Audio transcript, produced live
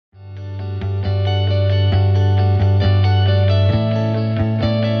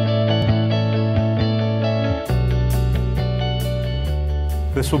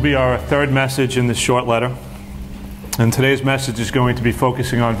This will be our third message in this short letter. And today's message is going to be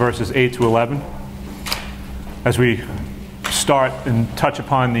focusing on verses 8 to 11 as we start and touch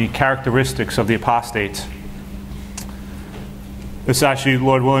upon the characteristics of the apostates. This actually,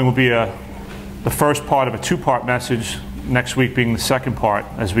 Lord willing, will be the first part of a two-part message, next week being the second part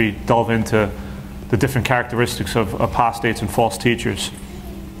as we delve into the different characteristics of apostates and false teachers.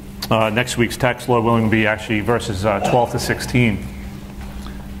 Next week's text, Lord willing, will be actually verses 12 to 16.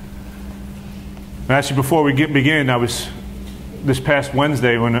 And actually, before we begin, this past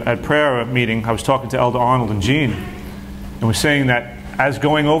Wednesday when at prayer meeting, I was talking to Elder Arnold and Jean, and was saying that as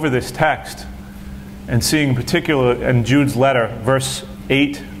going over this text and seeing in particular in Jude's letter, verse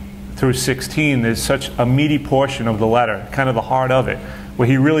 8 through 16, there's such a meaty portion of the letter, kind of the heart of it, where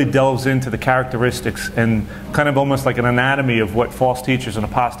he really delves into the characteristics and kind of almost like an anatomy of what false teachers and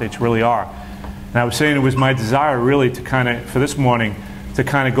apostates really are. And I was saying it was my desire really to kind of, for this morning, to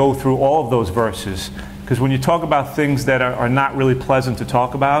kind of go through all of those verses. Because when you talk about things that are not really pleasant to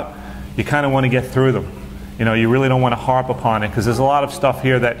talk about, you kind of want to get through them. You know, you really don't want to harp upon it, because there's a lot of stuff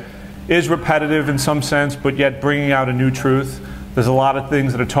here that is repetitive in some sense, but yet bringing out a new truth. There's a lot of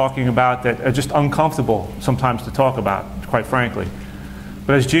things that are talking about that are just uncomfortable sometimes to talk about, quite frankly.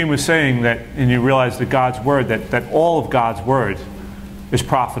 But as Jean was saying, and you realize that God's Word, that all of God's Word is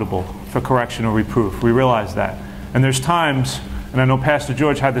profitable for correction or reproof. We realize that. And there's times, and I know Pastor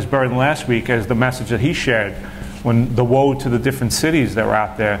George had this burden last week as the message that he shared, when the woe to the different cities that were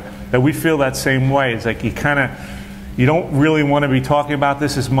out there, that we feel that same way. It's like you don't really want to be talking about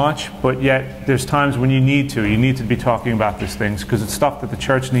this as much, but yet there's times when you need to be talking about these things, because it's stuff that the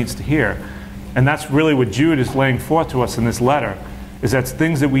church needs to hear. And that's really what Jude is laying forth to us in this letter, is that's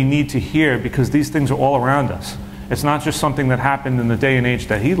things that we need to hear, because these things are all around us. It's not just something that happened in the day and age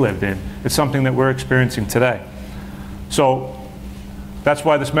that he lived in. It's something that we're experiencing today. So that's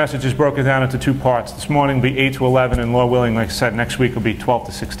why this message is broken down into two parts. This morning will be 8 to 11, and Lord willing, like I said, next week will be 12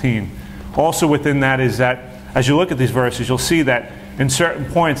 to 16. Also within that is that as you look at these verses, you'll see that in certain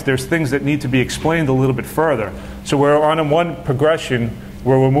points there's things that need to be explained a little bit further. So we're on one progression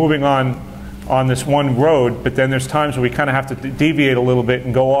where we're moving on this one road, but then there's times where we kind of have to deviate a little bit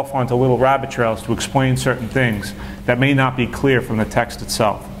and go off onto little rabbit trails to explain certain things that may not be clear from the text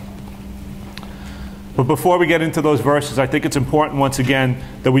itself. But before we get into those verses, I think it's important once again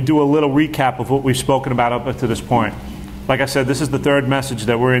that we do a little recap of what we've spoken about up to this point. Like I said, this is the third message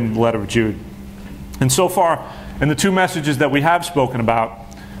that we're in the letter of Jude. And so far, in the two messages that we have spoken about,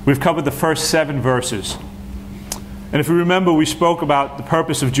 we've covered the first 7 verses. And if you remember, we spoke about the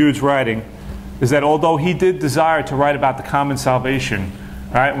purpose of Jude's writing is that although he did desire to write about the common salvation,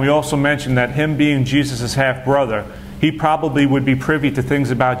 right, and we also mentioned that him being Jesus' half-brother, he probably would be privy to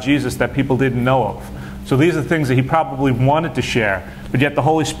things about Jesus that people didn't know of. So these are things that he probably wanted to share, but yet the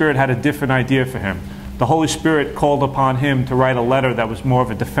Holy Spirit had a different idea for him. The Holy Spirit called upon him to write a letter that was more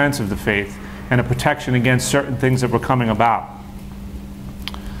of a defense of the faith and a protection against certain things that were coming about.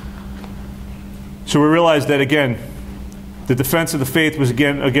 So we realized that, again, the defense of the faith was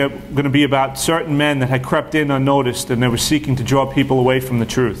again going to be about certain men that had crept in unnoticed, and they were seeking to draw people away from the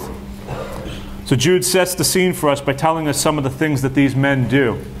truth. So Jude sets the scene for us by telling us some of the things that these men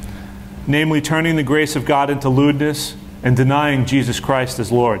do, namely turning the grace of God into lewdness and denying Jesus Christ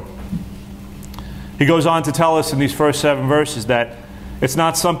as Lord. He goes on to tell us in these first 7 verses that it's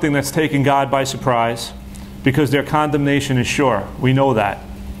not something that's taken God by surprise, because their condemnation is sure. We know that.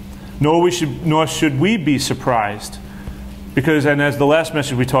 Nor should we be surprised, because, and as the last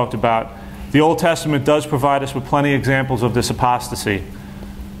message we talked about, the Old Testament does provide us with plenty of examples of this apostasy.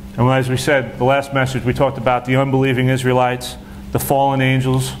 And as we said, the last message we talked about the unbelieving Israelites, the fallen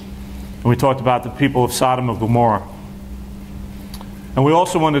angels, and we talked about the people of Sodom and Gomorrah. And we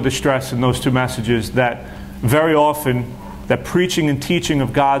also wanted to stress in those 2 messages that very often that preaching and teaching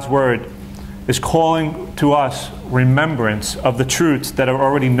of God's Word is calling to us remembrance of the truths that are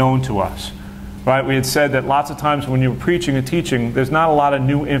already known to us. Right? We had said that lots of times when you're preaching and teaching, there's not a lot of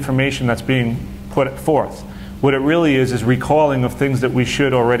new information that's being put forth. What it really is recalling of things that we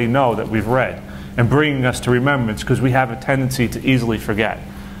should already know that we've read, and bringing us to remembrance, because we have a tendency to easily forget.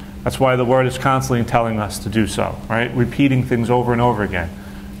 That's why the Word is constantly telling us to do so, right? Repeating things over and over again,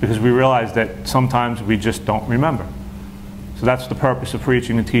 because we realize that sometimes we just don't remember. So that's the purpose of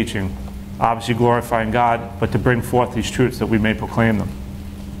preaching and teaching. Obviously glorifying God, but to bring forth these truths that we may proclaim them.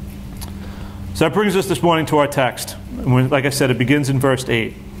 So that brings us this morning to our text. Like I said, it begins in verse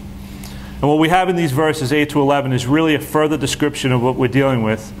 8. And what we have in these verses 8 to 11 is really a further description of what we're dealing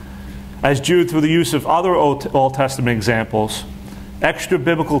with, as Jude, through the use of other Old Testament examples, extra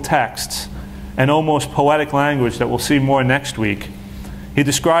biblical texts, and almost poetic language that we'll see more next week, he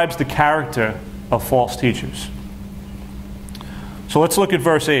describes the character of false teachers. So let's look at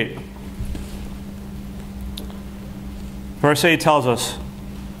verse 8. Verse 8 tells us,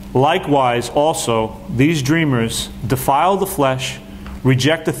 "Likewise also these dreamers defile the flesh,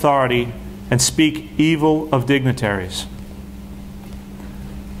 reject authority, and speak evil of dignitaries."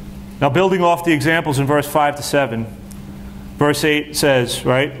 Now, building off the examples in verse 5 to 7, verse 8 says,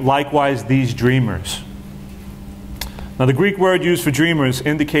 right, "Likewise these dreamers." Now, the Greek word used for dreamers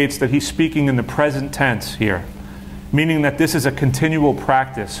indicates that he's speaking in the present tense here, meaning that this is a continual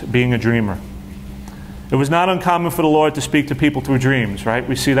practice, being a dreamer. It was not uncommon for the Lord to speak to people through dreams, right?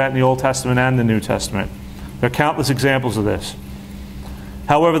 We see that in the Old Testament and the New Testament. There are countless examples of this.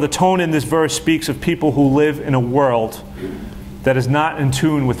 However, the tone in this verse speaks of people who live in a world that is not in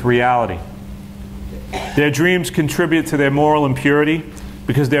tune with reality. Their dreams contribute to their moral impurity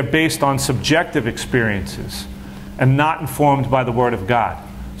because they're based on subjective experiences and not informed by the Word of God.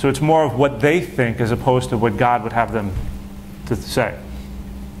 So it's more of what they think as opposed to what God would have them to say.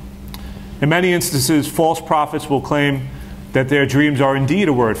 In many instances, false prophets will claim that their dreams are indeed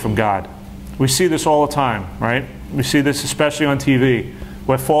a word from God. We see this all the time, right? We see this especially on TV,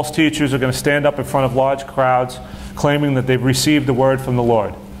 where false teachers are going to stand up in front of large crowds claiming that they've received the word from the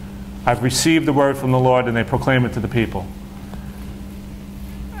Lord. I've received the word from the Lord, and they proclaim it to the people.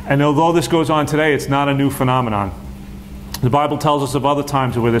 And although this goes on today, it's not a new phenomenon. The Bible tells us of other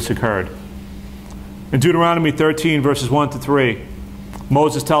times where this occurred. In Deuteronomy 13, verses 1 to 3,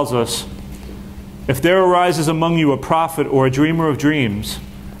 Moses tells us, "If there arises among you a prophet or a dreamer of dreams,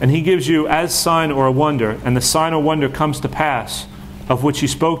 and he gives you as sign or a wonder, and the sign or wonder comes to pass, of which he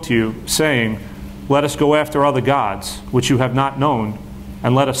spoke to you, saying, Let us go after other gods, which you have not known,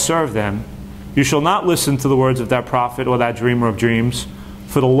 and let us serve them, you shall not listen to the words of that prophet or that dreamer of dreams,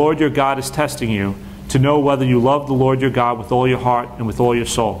 for the Lord your God is testing you, to know whether you love the Lord your God with all your heart and with all your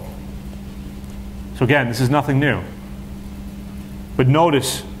soul." So again, this is nothing new. But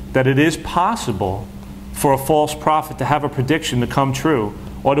notice that it is possible for a false prophet to have a prediction to come true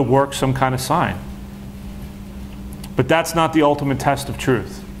or to work some kind of sign. But that's not the ultimate test of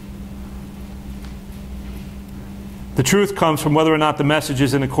truth. The truth comes from whether or not the message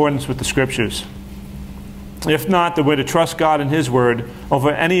is in accordance with the Scriptures. If not, then we're to trust God and His Word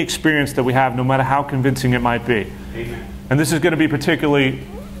over any experience that we have, no matter how convincing it might be. Amen. And this is going to be particularly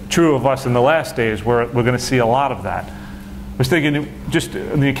true of us in the last days, where we're going to see a lot of that. I was thinking just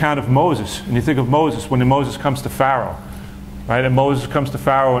in the account of Moses, and you think of Moses when Moses comes to Pharaoh, right? And Moses comes to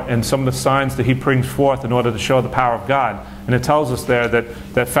Pharaoh and some of the signs that he brings forth in order to show the power of God. And it tells us there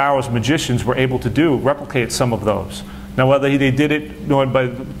that Pharaoh's magicians were able to replicate some of those. Now, whether they did it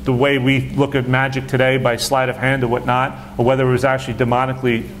by the way we look at magic today, by sleight of hand or whatnot, or whether it was actually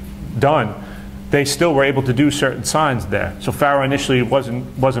demonically done, they still were able to do certain signs there. So Pharaoh initially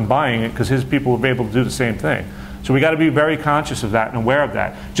wasn't buying it because his people were able to do the same thing. So we got to be very conscious of that and aware of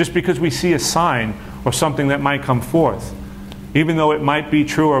that. Just because we see a sign or something that might come forth, even though it might be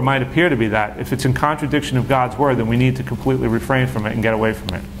true or it might appear to be that, if it's in contradiction of God's Word, then we need to completely refrain from it and get away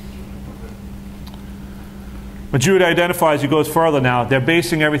from it. But Jude identifies, he goes further now, they're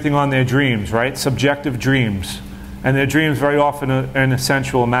basing everything on their dreams, right? Subjective dreams. And their dreams very often are an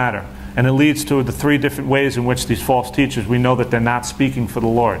essential matter. And it leads to the three different ways in which these false teachers, we know that they're not speaking for the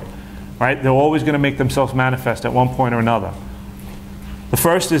Lord. Right? They're always going to make themselves manifest at one point or another. The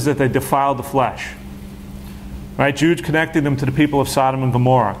first is that they defile the flesh. Right? Jude's connecting them to the people of Sodom and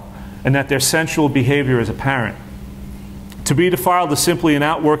Gomorrah, and that their sensual behavior is apparent. To be defiled is simply an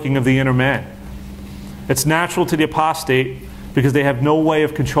outworking of the inner man. It's natural to the apostate because they have no way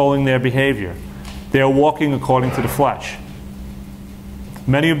of controlling their behavior. They are walking according to the flesh.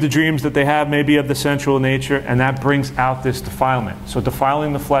 Many of the dreams that they have may be of the sensual nature, and that brings out this defilement. So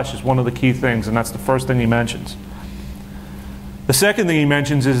defiling the flesh is one of the key things, and that's the first thing he mentions. The second thing he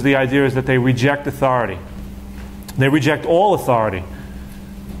mentions is the idea is that they reject authority. They reject all authority,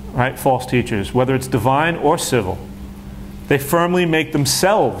 right? False teachers, whether it's divine or civil. They firmly make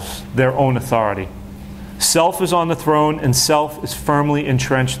themselves their own authority. Self is on the throne, and self is firmly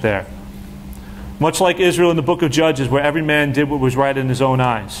entrenched there. Much like Israel in the book of Judges, where every man did what was right in his own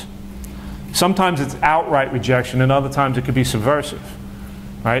eyes. Sometimes it's outright rejection, and other times it could be subversive.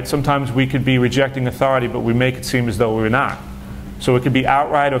 Right? Sometimes we could be rejecting authority, but we make it seem as though we're not. So it could be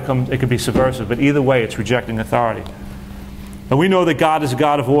outright or it could be subversive, but either way it's rejecting authority. And we know that God is a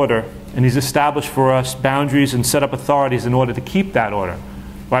God of order, and He's established for us boundaries and set up authorities in order to keep that order.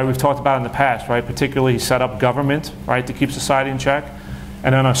 Right? We've talked about in the past, right? Particularly He set up government, right, to keep society in check.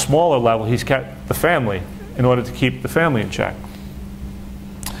 And on a smaller level, He's kept the family in order to keep the family in check.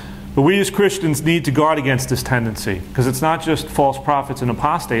 But we as Christians need to guard against this tendency, because it's not just false prophets and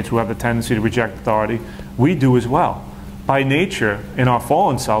apostates who have the tendency to reject authority. We do as well. By nature, in our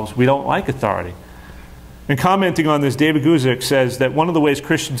fallen selves, we don't like authority. In commenting on this, David Guzik says that one of the ways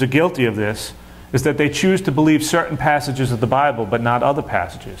Christians are guilty of this is that they choose to believe certain passages of the Bible but not other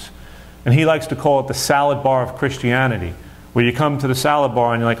passages. And he likes to call it the salad bar of Christianity, where you come to the salad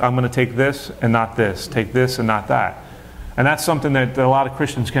bar and you're like, I'm going to take this and not this, take this and not that. And that's something that a lot of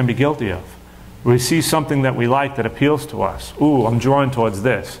Christians can be guilty of. We see something that we like that appeals to us. Ooh, I'm drawn towards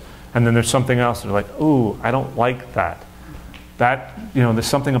this. And then there's something else that we're like, ooh, I don't like that. That, there's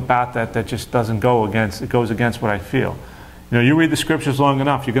something about that that just doesn't go against, it goes against what I feel. You read the scriptures long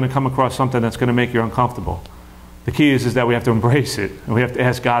enough, you're going to come across something that's going to make you uncomfortable. The key is that we have to embrace it. And we have to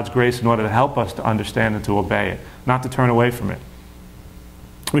ask God's grace in order to help us to understand and to obey it, not to turn away from it.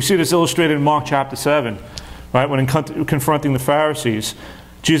 We see this illustrated in Mark chapter 7. Right? When confronting the Pharisees,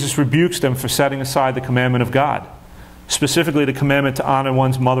 Jesus rebukes them for setting aside the commandment of God, specifically the commandment to honor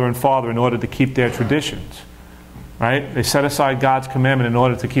one's mother and father in order to keep their traditions. Right? They set aside God's commandment in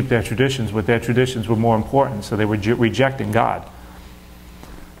order to keep their traditions, but their traditions were more important, so they were rejecting God.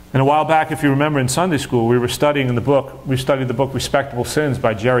 And a while back, if you remember in Sunday school, we studied the book Respectable Sins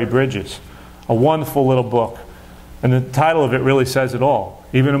by Jerry Bridges, a wonderful little book. And the title of it really says it all.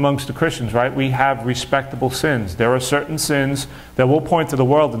 Even amongst the Christians, right? We have respectable sins. There are certain sins that we'll point to the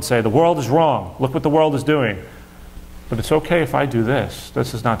world and say, the world is wrong. Look what the world is doing. But it's okay if I do this.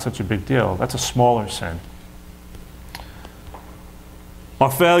 This is not such a big deal. That's a smaller sin. Our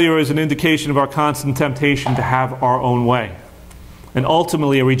failure is an indication of our constant temptation to have our own way. And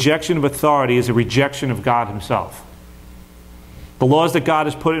ultimately, a rejection of authority is a rejection of God Himself. The laws that God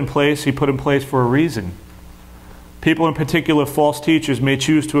has put in place, He put in place for a reason. People, in particular false teachers, may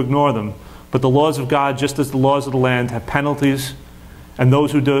choose to ignore them, but the laws of God, just as the laws of the land, have penalties, and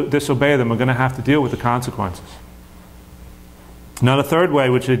those who disobey them are going to have to deal with the consequences. Now, the third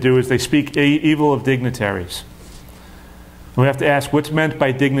way which they do is they speak evil of dignitaries. And we have to ask what's meant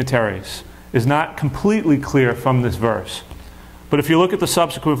by dignitaries is not completely clear from this verse. But if you look at the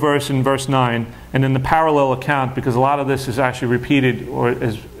subsequent verse in verse 9, and in the parallel account, because a lot of this is actually repeated, or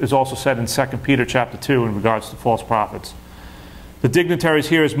is also said in 2 Peter chapter 2 in regards to false prophets. The dignitaries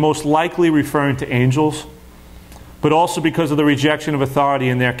here is most likely referring to angels, but also because of the rejection of authority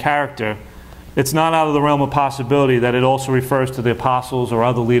in their character, it's not out of the realm of possibility that it also refers to the apostles or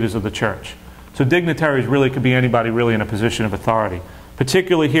other leaders of the church. So dignitaries really could be anybody really in a position of authority.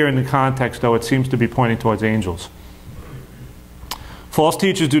 Particularly here in the context, though, it seems to be pointing towards angels. False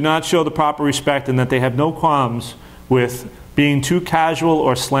teachers do not show the proper respect in that they have no qualms with being too casual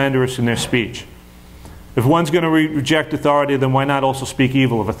or slanderous in their speech. If one's going to reject authority, then why not also speak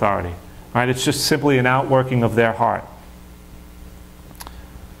evil of authority? Right? It's just simply an outworking of their heart.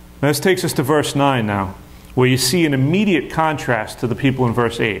 Now, this takes us to verse 9 now, where you see an immediate contrast to the people in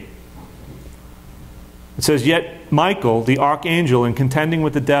verse 8. It says, "Yet Michael, the archangel, in contending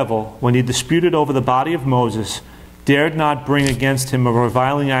with the devil, when he disputed over the body of Moses, dared not bring against him a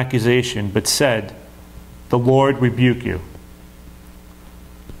reviling accusation, but said, 'The Lord rebuke you.'"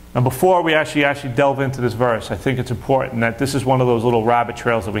 Now, before we actually delve into this verse, I think it's important that this is one of those little rabbit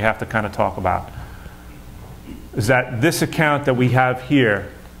trails that we have to kind of talk about. Is that this account that we have here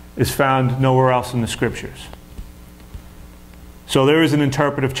is found nowhere else in the Scriptures. So there is an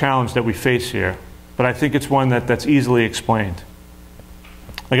interpretive challenge that we face here, but I think it's one that's easily explained.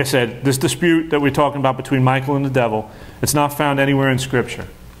 Like I said, this dispute that we're talking about between Michael and the devil, it's not found anywhere in Scripture.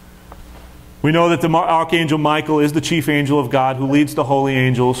 We know that the archangel Michael is the chief angel of God who leads the holy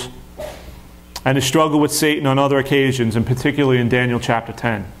angels and has struggled with Satan on other occasions, and particularly in Daniel chapter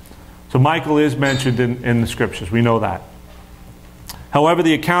 10. So Michael is mentioned in the Scriptures. We know that. However,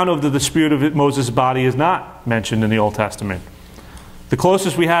 the account of the dispute of Moses' body is not mentioned in the Old Testament. The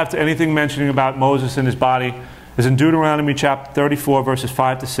closest we have to anything mentioning about Moses and his body is in Deuteronomy chapter 34, verses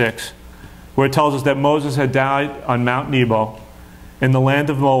 5 to 6, where it tells us that Moses had died on Mount Nebo in the land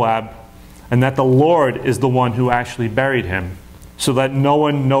of Moab, and that the Lord is the one who actually buried him, so that no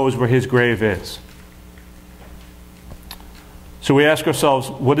one knows where his grave is. So we ask ourselves,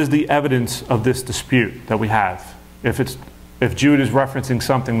 what is the evidence of this dispute that we have, if Jude is referencing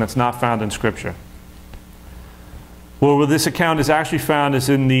something that's not found in Scripture? Well, where this account is actually found is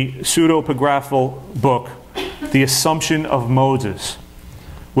in the pseudepigraphal book, The Assumption of Moses,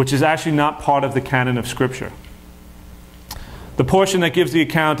 which is actually not part of the canon of Scripture. The portion that gives the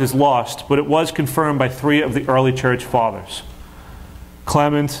account is lost, but it was confirmed by 3 of the early church fathers.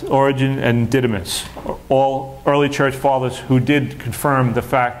 Clement, Origen, and Didymus, all early church fathers who did confirm the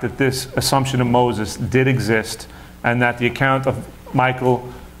fact that this assumption of Moses did exist, and that the account of Michael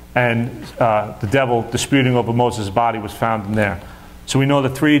and the devil disputing over Moses' body was found in there. So we know that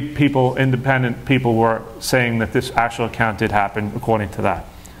 3 people, independent people, were saying that this actual account did happen according to that.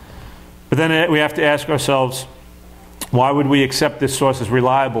 But then we have to ask ourselves, why would we accept this source as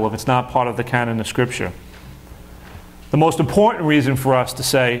reliable if it's not part of the canon of Scripture? The most important reason for us to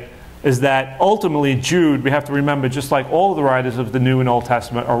say is that ultimately Jude, we have to remember, just like all of the writers of the New and Old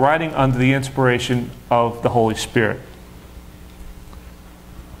Testament, are writing under the inspiration of the Holy Spirit.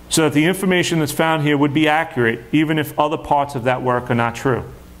 So that the information that's found here would be accurate, even if other parts of that work are not true.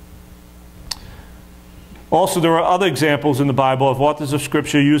 Also, there are other examples in the Bible of authors of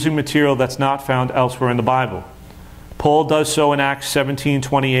Scripture using material that's not found elsewhere in the Bible. Paul does so in Acts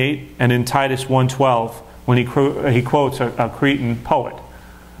 17:28 and in Titus 1:12 when he quotes a Cretan poet.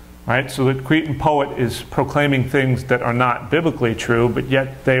 Right? So the Cretan poet is proclaiming things that are not biblically true, but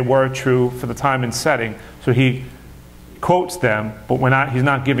yet they were true for the time and setting. So he quotes them, but he's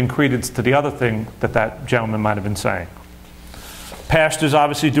not giving credence to the other thing that gentleman might have been saying. Pastors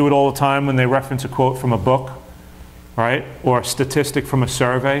obviously do it all the time when they reference a quote from a book, right? Or a statistic from a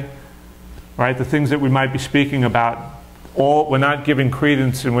survey, right? The things that we might be speaking about, we're not giving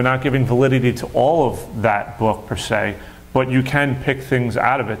credence and we're not giving validity to all of that book per se, but you can pick things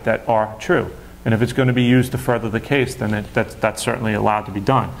out of it that are true. And if it's going to be used to further the case, then that's certainly allowed to be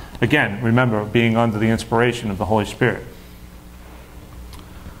done. Again, remember, being under the inspiration of the Holy Spirit.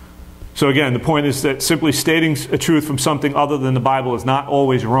 So again, the point is that simply stating a truth from something other than the Bible is not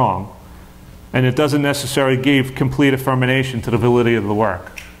always wrong, and it doesn't necessarily give complete affirmation to the validity of the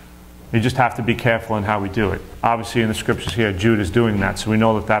work. You just have to be careful in how we do it. Obviously in the Scriptures here, Jude is doing that, so we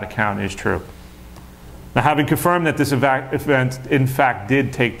know that that account is true. Now, having confirmed that this event in fact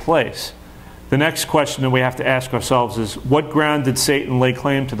did take place, the next question that we have to ask ourselves is, what ground did Satan lay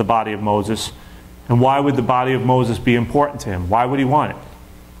claim to the body of Moses, and why would the body of Moses be important to him? Why would he want it?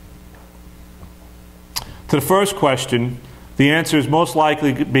 To the first question, the answer is most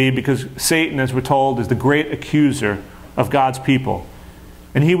likely to be because Satan, as we're told, is the great accuser of God's people.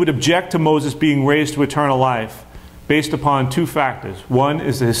 And he would object to Moses being raised to eternal life based upon 2 factors. One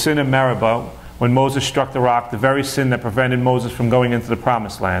is his sin in Meribah, when Moses struck the rock, the very sin that prevented Moses from going into the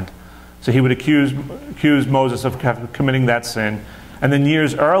Promised Land. So he would accuse Moses of committing that sin. And then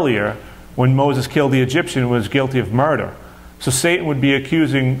years earlier, when Moses killed the Egyptian, was guilty of murder. So Satan would be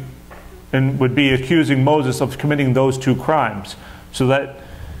accusing Moses of committing those 2 crimes. So that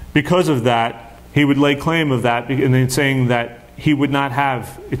because of that, he would lay claim of that, and then saying that he would not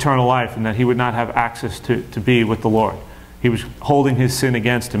have eternal life and that he would not have access to be with the Lord. He was holding his sin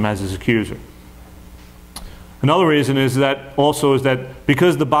against him as his accuser. Another reason is that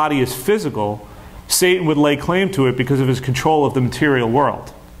because the body is physical, Satan would lay claim to it because of his control of the material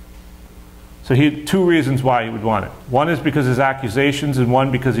world. So he had 2 reasons why he would want it. One is because of his accusations, and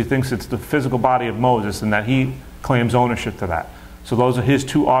one because he thinks it's the physical body of Moses and that he claims ownership to that. So those are his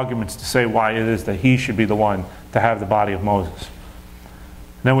 2 arguments to say why it is that he should be the one to have the body of Moses.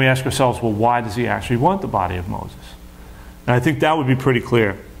 And then we ask ourselves, well, why does he actually want the body of Moses? And I think that would be pretty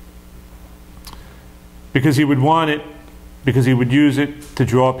clear. Because he would want it, because he would use it to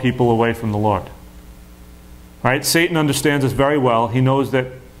draw people away from the Lord. Right? Satan understands us very well. He knows that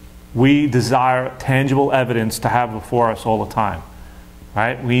we desire tangible evidence to have before us all the time.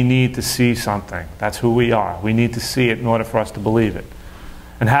 Right? We need to see something. That's who we are. We need to see it in order for us to believe it.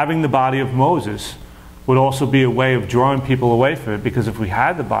 And having the body of Moses would also be a way of drawing people away from it, because if we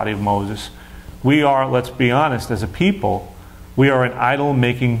had the body of Moses, we are, let's be honest, as a people, we are an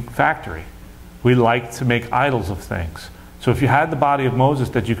idol-making factory. We like to make idols of things. So if you had the body of Moses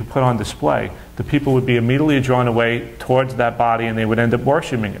that you could put on display, the people would be immediately drawn away towards that body, and they would end up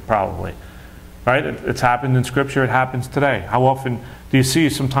worshiping it probably. Right? It's happened in Scripture. It happens today. How often do you see,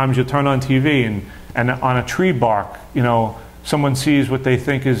 sometimes you'll turn on TV and on a tree bark, someone sees what they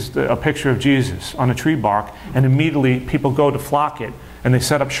think is a picture of Jesus on a tree bark, and immediately people go to flock it, and they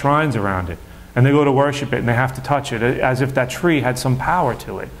set up shrines around it, and they go to worship it, and they have to touch it as if that tree had some power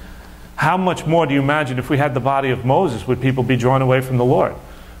to it. How much more do you imagine if we had the body of Moses would people be drawn away from the Lord?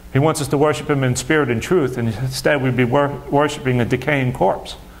 He wants us to worship him in spirit and truth, and instead we'd be worshiping a decaying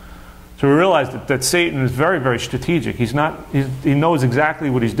corpse. So we realize that Satan is very, very strategic. He knows exactly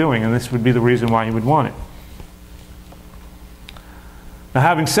what he's doing, and this would be the reason why he would want it. Now,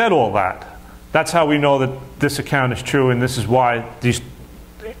 having said all that, that's how we know that this account is true, and this is why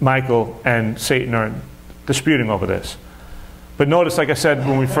Michael and Satan are disputing over this. But notice, like I said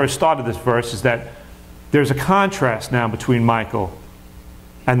when we first started this verse, is that there's a contrast now between Michael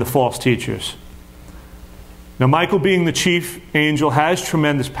and the false teachers. Now, Michael, being the chief angel, has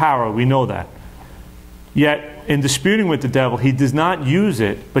tremendous power. We know that. Yet, in disputing with the devil, he does not use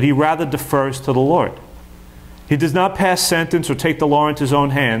it, but he rather defers to the Lord. He does not pass sentence or take the law into his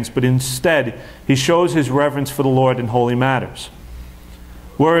own hands, but instead he shows his reverence for the Lord in holy matters.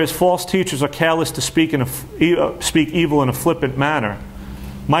 Whereas false teachers are careless to speak evil in a flippant manner,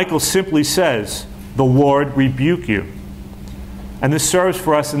 Michael simply says, "The Lord rebuke you." And this serves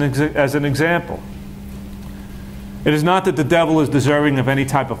for us as an example. It is not that the devil is deserving of any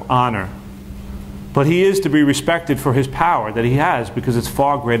type of honor, but he is to be respected for his power that he has, because it's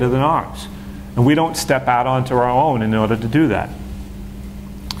far greater than ours. And we don't step out onto our own in order to do that.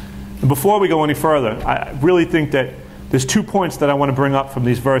 And before we go any further, I really think that there's 2 points that I want to bring up from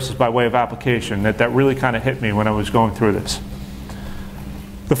these verses by way of application that really kind of hit me when I was going through this.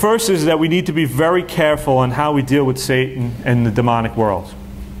 The first is that we need to be very careful on how we deal with Satan and the demonic world.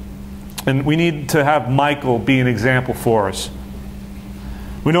 And we need to have Michael be an example for us.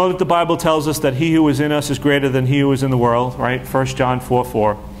 We know that the Bible tells us that he who is in us is greater than he who is in the world, right? 1 John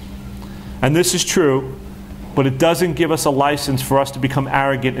 4:4. And this is true, but it doesn't give us a license for us to become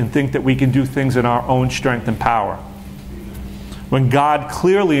arrogant and think that we can do things in our own strength and power, when God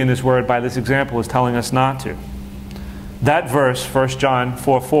clearly in his word by this example is telling us not to. That verse, 1 John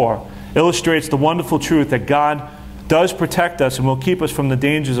 4:4, illustrates the wonderful truth that God does protect us and will keep us from the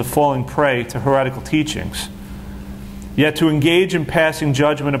dangers of falling prey to heretical teachings. Yet to engage in passing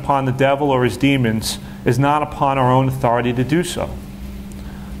judgment upon the devil or his demons is not upon our own authority to do so.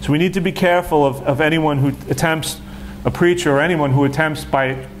 So we need to be careful of anyone who attempts, a preacher or anyone who attempts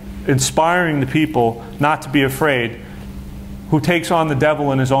by inspiring the people not to be afraid, who takes on the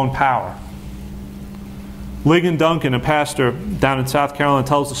devil in his own power. Ligon Duncan, a pastor down in South Carolina,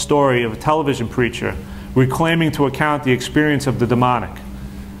 tells the story of a television preacher reclaiming to account the experience of the demonic.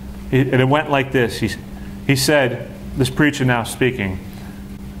 And it went like this. He said, this preacher now speaking,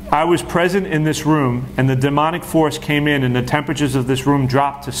 "I was present in this room, and the demonic force came in, and the temperatures of this room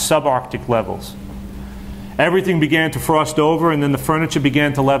dropped to subarctic levels. Everything began to frost over, and then the furniture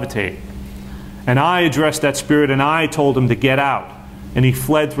began to levitate. And I addressed that spirit, and I told him to get out, and he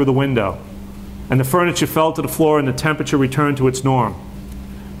fled through the window. And the furniture fell to the floor, and the temperature returned to its norm.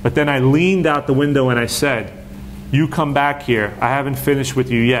 But then I leaned out the window, and I said, 'You come back here. I haven't finished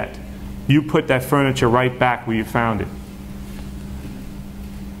with you yet. You put that furniture right back where you found it.'"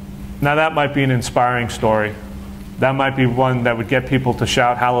 Now that might be an inspiring story. That might be one that would get people to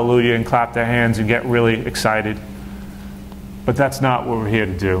shout hallelujah and clap their hands and get really excited. But that's not what we're here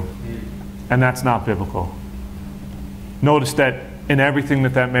to do. And that's not biblical. Notice that in everything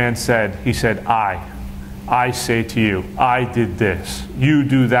that that man said, he said, I say to you, I did this. You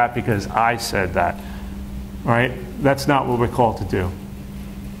do that because I said that. Right? That's not what we're called to do.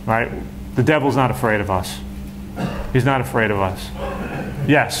 Right? The devil's not afraid of us. He's not afraid of us.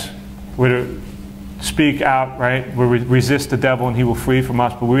 Yes, we're to speak out, right? We resist the devil and he will flee from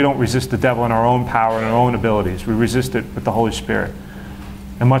us, but we don't resist the devil in our own power and our own abilities. We resist it with the Holy Spirit.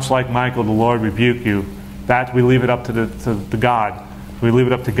 And much like Michael, the Lord rebuke you, that we leave it up to the God. We leave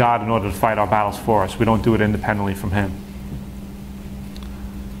it up to God in order to fight our battles for us. We don't do it independently from him.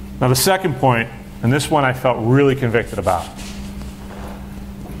 Now the second point, and this one I felt really convicted about.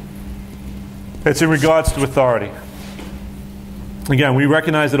 It's in regards to authority. Again, we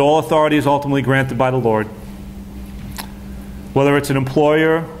recognize that all authority is ultimately granted by the Lord. Whether it's an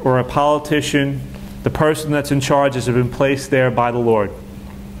employer or a politician, the person that's in charge has been placed there by the Lord.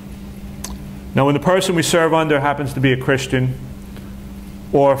 Now, when the person we serve under happens to be a Christian,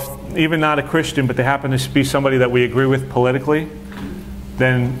 or even not a Christian, but they happen to be somebody that we agree with politically,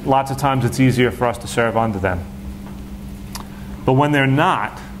 then lots of times it's easier for us to serve under them. But when they're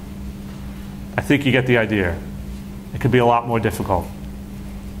not, I think you get the idea. It could be a lot more difficult.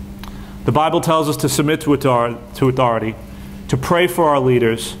 The Bible tells us to submit to authority, to pray for our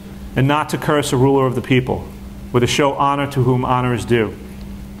leaders, and not to curse a ruler of the people, but to show honor to whom honor is due.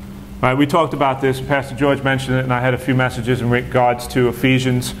 Right, we talked about this. Pastor George mentioned it, and I had a few messages in regards to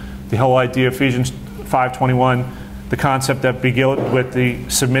Ephesians, the whole idea of Ephesians 5:21, the concept that began with the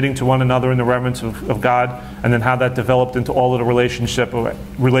submitting to one another in the reverence of God, and then how that developed into all of the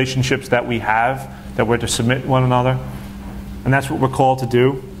relationships that we have, that we're to submit one another. And that's what we're called to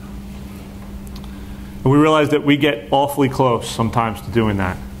do. And we realize that we get awfully close sometimes to doing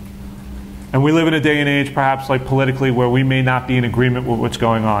that. And we live in a day and age, perhaps like politically, where we may not be in agreement with what's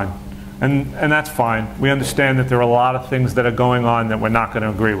going on. And that's fine. We understand that there are a lot of things that are going on that we're not going to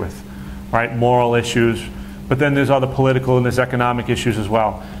agree with, right? Moral issues. But then there's other political and there's economic issues as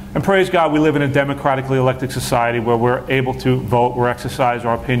well. And praise God, we live in a democratically elected society where we're able to vote, we're exercise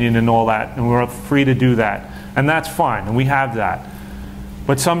our opinion and all that, and we're free to do that. And that's fine, and we have that.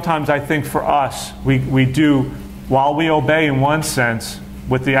 But sometimes I think for us, we do, while we obey in one sense,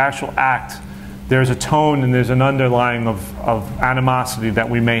 with the actual act, there's a tone and there's an underlying of animosity that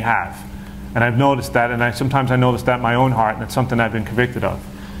we may have. And I've noticed that, and sometimes I notice that in my own heart, and it's something I've been convicted of.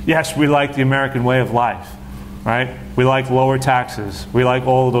 Yes, we like the American way of life, right? We like lower taxes. We like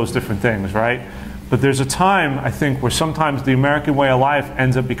all of those different things, right? But there's a time, I think, where sometimes the American way of life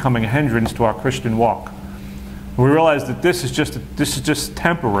ends up becoming a hindrance to our Christian walk. We realize that this is just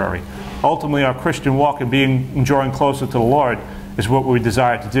temporary. Ultimately, our Christian walk and drawing closer to the Lord is what we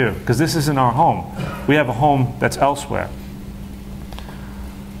desire to do. Because this isn't our home. We have a home that's elsewhere.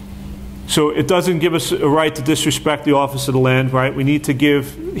 So it doesn't give us a right to disrespect the office of the land, right? We need to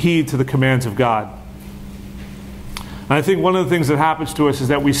give heed to the commands of God. And I think one of the things that happens to us is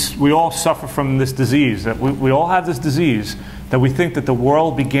that we all suffer from this disease. That we all have this disease that we think that the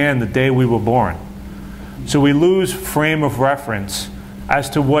world began the day we were born. So we lose frame of reference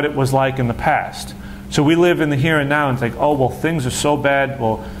as to what it was like in the past. So we live in the here and now and think, oh, well, things are so bad.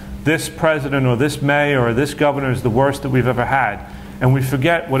 Well, this president or this mayor or this governor is the worst that we've ever had. And we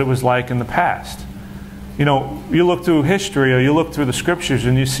forget what it was like in the past. You know, you look through history or you look through the scriptures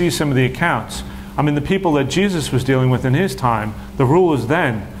and you see some of the accounts. I mean, the people that Jesus was dealing with in his time, the rulers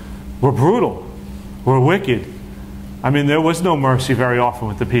then, were brutal, were wicked. I mean, there was no mercy very often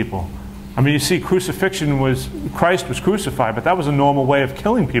with the people. I mean, you see, Christ was crucified, but that was a normal way of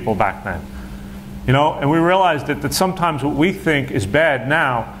killing people back then. You know, and we realize that sometimes what we think is bad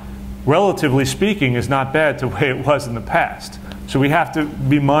now, relatively speaking, is not bad the way it was in the past. So we have to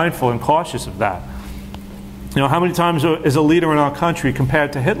be mindful and cautious of that. You know, how many times is a leader in our country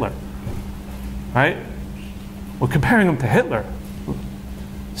compared to Hitler? Right? Well, comparing him to Hitler,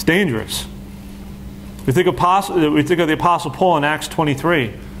 it's dangerous. We think of the Apostle Paul in Acts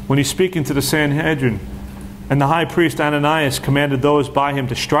 23, when he's speaking to the Sanhedrin, and the high priest Ananias commanded those by him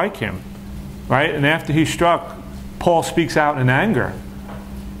to strike him. Right? And after he's struck, Paul speaks out in anger.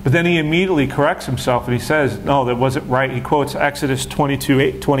 But then he immediately corrects himself and he says, no, that wasn't right. He quotes Exodus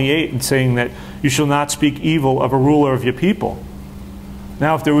 22:28 and saying that you shall not speak evil of a ruler of your people.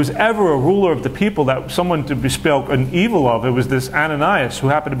 Now, if there was ever a ruler of the people that someone to be spoken evil of, it was this Ananias, who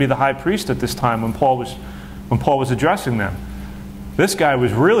happened to be the high priest at this time when Paul was addressing them. This guy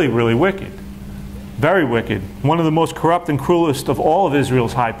was really, really wicked. Very wicked. One of the most corrupt and cruelest of all of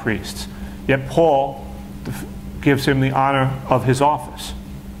Israel's high priests. Yet Paul gives him the honor of his office.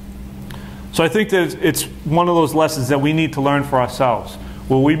 So I think that it's one of those lessons that we need to learn for ourselves.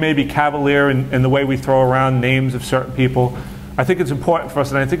 Where we may be cavalier in the way we throw around names of certain people, I think it's important for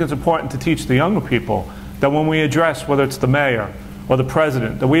us, and I think it's important to teach the younger people that when we address, whether it's the mayor or the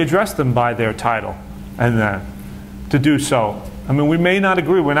president, that we address them by their title, and to do so. I mean, we may not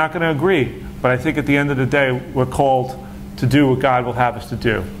agree, we're not going to agree, but I think at the end of the day, we're called to do what God will have us to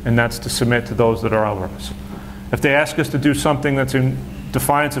do, and that's to submit to those that are over us. If they ask us to do something that's in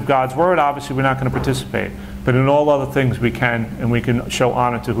defiance of God's word, obviously we're not going to participate. But in all other things we can, and we can show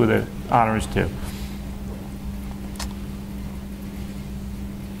honor to who the honor is due.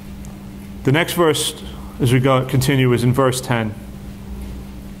 The next verse, as we continue, is in verse 10.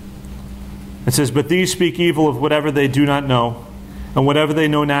 It says, but these speak evil of whatever they do not know, and whatever they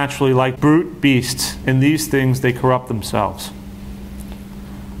know naturally, like brute beasts, in these things they corrupt themselves.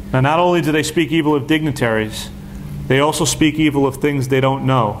 Now, not only do they speak evil of dignitaries, they also speak evil of things they don't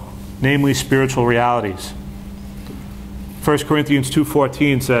know, namely spiritual realities. 1 Corinthians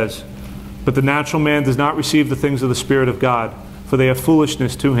 2:14 says, but the natural man does not receive the things of the Spirit of God, for they are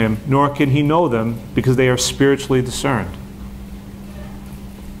foolishness to him, nor can he know them, because they are spiritually discerned.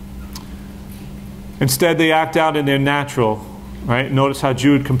 Instead, they act out in their natural, right? Notice how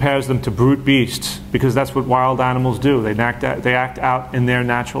Jude compares them to brute beasts, because that's what wild animals do. They act out in their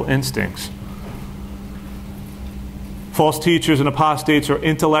natural instincts. False teachers and apostates are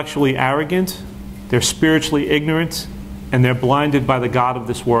intellectually arrogant, they're spiritually ignorant, and they're blinded by the god of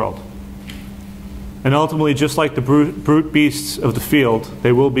this world. And ultimately, just like the brute beasts of the field,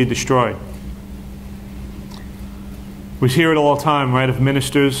 they will be destroyed. We hear it all the time, right, of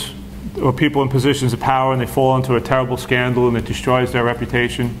ministers or people in positions of power, and they fall into a terrible scandal and it destroys their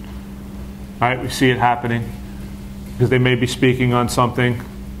reputation. Right? We see it happening because they may be speaking on something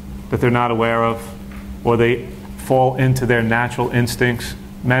that they're not aware of, or they fall into their natural instincts.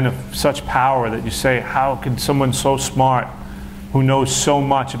 Men of such power that you say, how can someone so smart, who knows so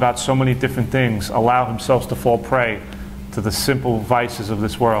much about so many different things, allow themselves to fall prey to the simple vices of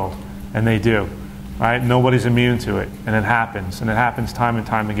this world? And they do. Right? Nobody's immune to it. And it happens. And it happens time and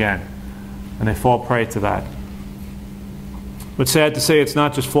time again. And they fall prey to that. But sad to say, it's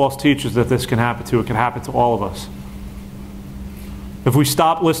not just false teachers that this can happen to. It can happen to all of us. If we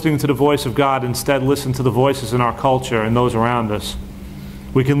stop listening to the voice of God, instead listen to the voices in our culture and those around us,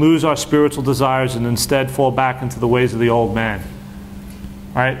 we can lose our spiritual desires and instead fall back into the ways of the old man.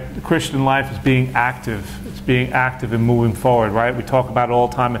 Right? The Christian life is being active. It's being active and moving forward, right? We talk about it all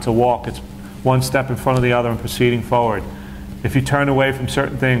the time. It's a walk. It's one step in front of the other and proceeding forward. If you turn away from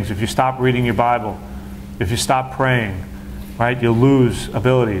certain things, if you stop reading your Bible, if you stop praying, right, you'll lose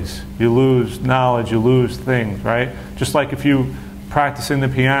abilities. You lose knowledge. You lose things, right? Just like if you practicing the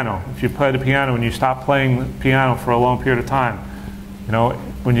piano. If you play the piano and you stop playing the piano for a long period of time, you know,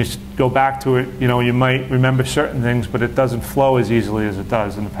 when you go back to it, you know, you might remember certain things, but it doesn't flow as easily as it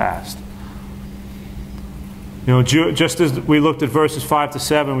does in the past. You know, just as we looked at verses 5 to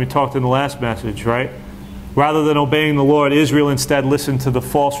 7, we talked in the last message, right? Rather than obeying the Lord, Israel instead listened to the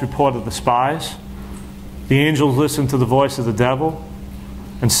false report of the spies. The angels listened to the voice of the devil.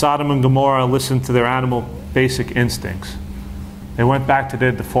 And Sodom and Gomorrah listened to their animal basic instincts. They went back to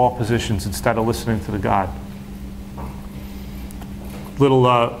their default positions instead of listening to the God.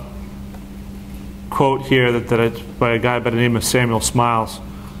 Little quote here that it's by a guy by the name of Samuel Smiles.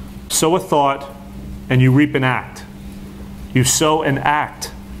 Sow a thought and you reap an act. You sow an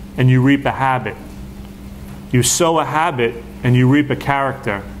act and you reap a habit. You sow a habit and you reap a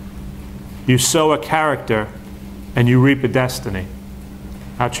character. You sow a character and you reap a destiny.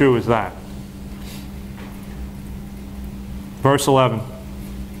 How true is that? Verse 11.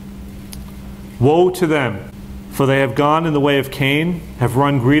 Woe to them, for they have gone in the way of Cain, have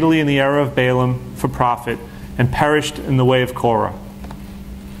run greedily in the error of Balaam for profit, and perished in the way of Korah.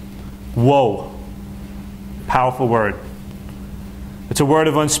 Woe. Powerful word. It's a word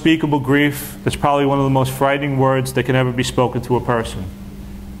of unspeakable grief. It's probably one of the most frightening words that can ever be spoken to a person.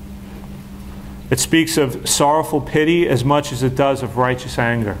 It speaks of sorrowful pity as much as it does of righteous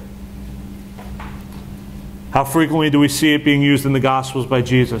anger. How frequently do we see it being used in the Gospels by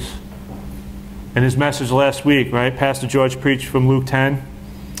Jesus? In his message last week, right? Pastor George preached from Luke 10,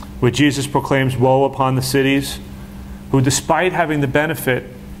 where Jesus proclaims woe upon the cities, who despite having the benefit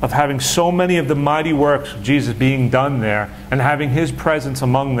of having so many of the mighty works of Jesus being done there, and having his presence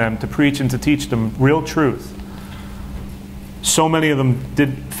among them to preach and to teach them real truth, so many of them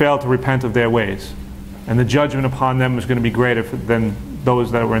did fail to repent of their ways. And the judgment upon them was going to be greater than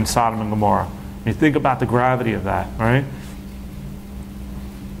those that were in Sodom and Gomorrah. You think about the gravity of that, right?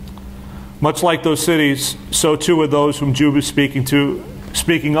 Much like those cities, so too are those whom Jude is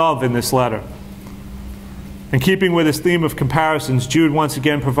speaking of in this letter. In keeping with his theme of comparisons, Jude once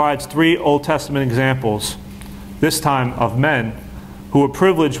again provides 3 Old Testament examples, this time of men who were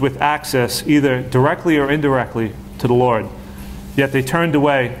privileged with access either directly or indirectly to the Lord, yet they turned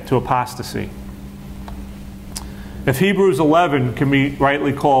away to apostasy. If Hebrews 11 can be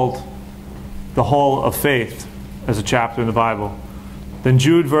rightly called the Hall of Faith as a chapter in the Bible, then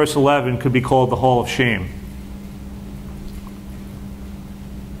Jude verse 11 could be called the Hall of Shame.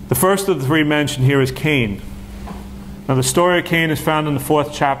 The first of the 3 mentioned here is Cain. Now the story of Cain is found in the 4th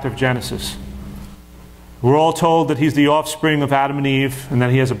chapter of Genesis. We're all told that he's the offspring of Adam and Eve and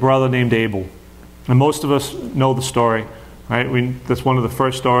that he has a brother named Abel. And most of us know the story, right? That's one of the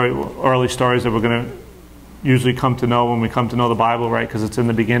first early stories that we're going to usually come to know when we come to know the Bible, right? Because it's in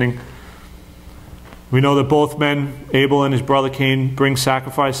the beginning. We know that both men, Abel and his brother Cain, bring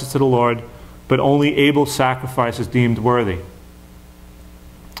sacrifices to the Lord, but only Abel's sacrifice is deemed worthy.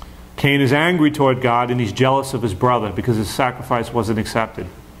 Cain is angry toward God and he's jealous of his brother because his sacrifice wasn't accepted.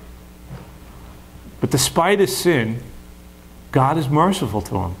 But despite his sin, God is merciful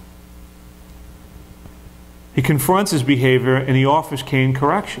to him. He confronts his behavior and he offers Cain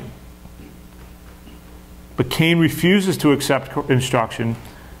correction. But Cain refuses to accept instruction.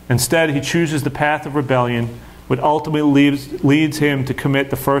 Instead, he chooses the path of rebellion, which ultimately leads him to commit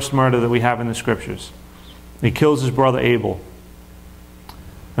the first murder that we have in the Scriptures. He kills his brother Abel.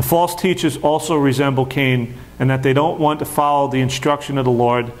 And false teachers also resemble Cain in that they don't want to follow the instruction of the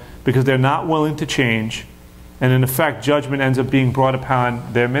Lord because they're not willing to change, and in effect, judgment ends up being brought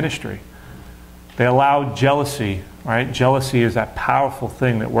upon their ministry. They allow jealousy, right? Jealousy is that powerful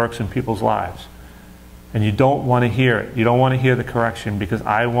thing that works in people's lives. And you don't want to hear it. You don't want to hear the correction because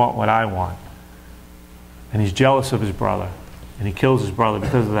I want what I want. And he's jealous of his brother. And he kills his brother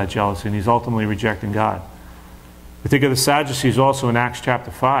because of that jealousy. And he's ultimately rejecting God. We think of the Sadducees also in Acts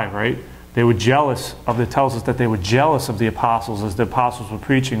chapter 5, right? They were jealous of, it tells us that they were jealous of the apostles as the apostles were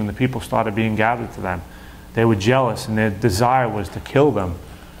preaching and the people started being gathered to them. They were jealous and their desire was to kill them,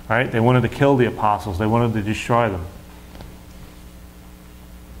 right? They wanted to kill the apostles. They wanted to destroy them.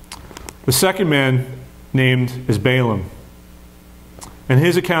 The second man named is Balaam. And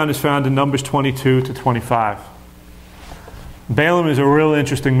his account is found in Numbers 22 to 25. Balaam is a real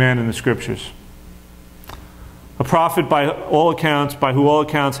interesting man in the scriptures. A prophet by all accounts, by who all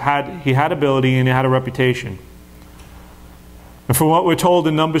accounts he had ability and he had a reputation. And from what we're told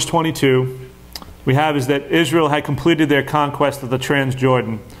in Numbers 22, we have is that Israel had completed their conquest of the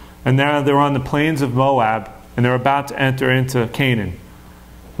Transjordan, and now they're on the plains of Moab, and they're about to enter into Canaan.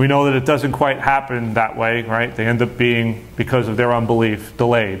 We know that it doesn't quite happen that way, right? They end up being, because of their unbelief,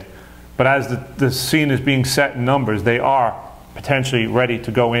 delayed. But as the scene is being set in Numbers, they are potentially ready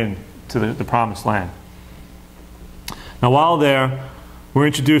to go in to the promised land. Now while there, we're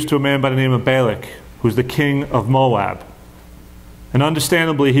introduced to a man by the name of Balak, who's the king of Moab. And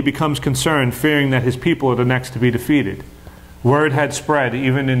understandably, he becomes concerned, fearing that his people are the next to be defeated. Word had spread,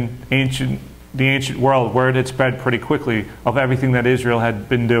 even in the ancient world, word had spread pretty quickly of everything that Israel had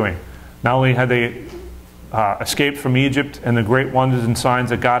been doing. Not only had they escaped from Egypt and the great wonders and signs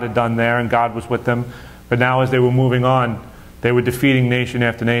that God had done there, and God was with them, but now as they were moving on, they were defeating nation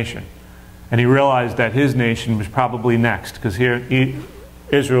after nation. And he realized that his nation was probably next, because here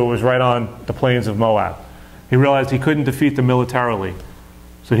Israel was right on the plains of Moab. He realized he couldn't defeat them militarily,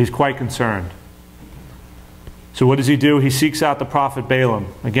 so he's quite concerned. So what does he do? He seeks out the prophet Balaam.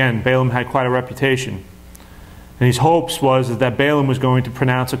 Again, Balaam had quite a reputation. And his hopes was that Balaam was going to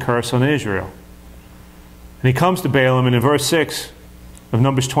pronounce a curse on Israel. And he comes to Balaam, and in verse 6 of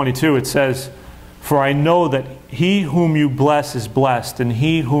Numbers 22 it says, "For I know that he whom you bless is blessed, and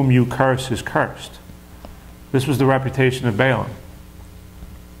he whom you curse is cursed." This was the reputation of Balaam.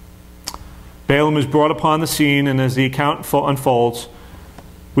 Balaam is brought upon the scene, and as the account unfolds,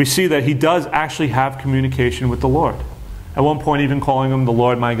 we see that he does actually have communication with the Lord. At one point even calling him the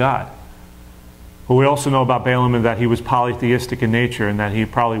Lord my God. But we also know about Balaam that he was polytheistic in nature and that he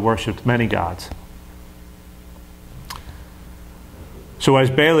probably worshipped many gods. So as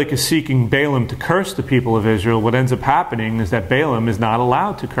Balak is seeking Balaam to curse the people of Israel, what ends up happening is that Balaam is not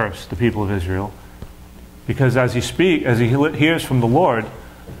allowed to curse the people of Israel. Because as he hears from the Lord,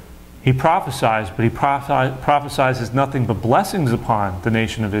 he prophesies, but he prophesies nothing but blessings upon the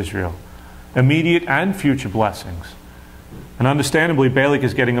nation of Israel. Immediate and future blessings. And understandably, Balak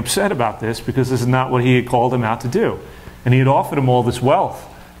is getting upset about this because this is not what he had called him out to do. And he had offered him all this wealth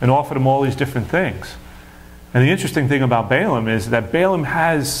and offered him all these different things. And the interesting thing about Balaam is that Balaam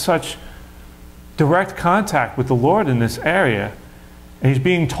has such direct contact with the Lord in this area. And he's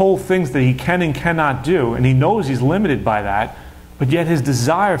being told things that he can and cannot do. And he knows he's limited by that. But yet his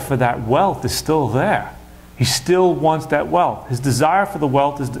desire for that wealth is still there. He still wants that wealth. His desire for the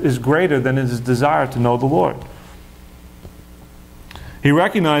wealth is greater than his desire to know the Lord. He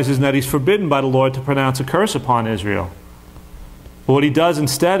recognizes that he's forbidden by the Lord to pronounce a curse upon Israel. But what he does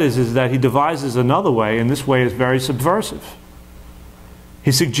instead is that he devises another way, and this way is very subversive.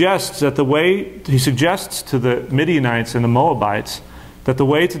 He suggests to the Midianites and the Moabites that the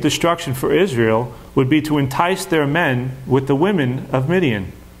way to destruction for Israel would be to entice their men with the women of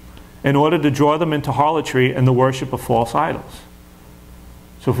Midian in order to draw them into harlotry and the worship of false idols.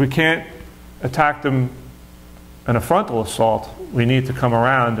 So if we can't attack them in a frontal assault, we need to come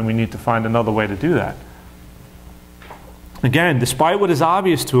around and we need to find another way to do that. Again, despite what is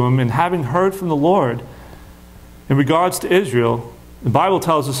obvious to him, and having heard from the Lord in regards to Israel, the Bible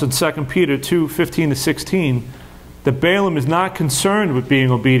tells us in 2 Peter 2:15-16 that Balaam is not concerned with being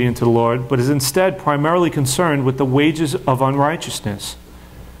obedient to the Lord, but is instead primarily concerned with the wages of unrighteousness.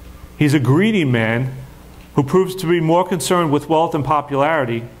 He's a greedy man who proves to be more concerned with wealth and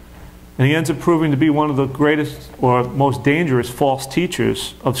popularity, and he ends up proving to be one of the greatest or most dangerous false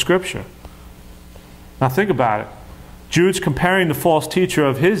teachers of Scripture. Now think about it. Jude's comparing the false teacher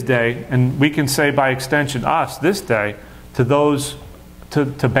of his day, and we can say by extension us this day, to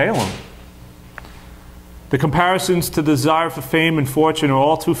Balaam. The comparisons to desire for fame and fortune are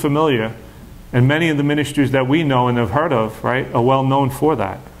all too familiar, and many of the ministries that we know and have heard of, right, are well known for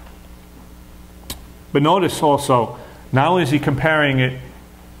that. But notice also, not only is he comparing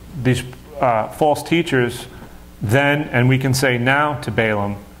these false teachers then, and we can say now, to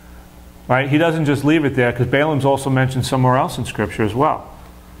Balaam, right? He doesn't just leave it there, because Balaam's also mentioned somewhere else in Scripture as well.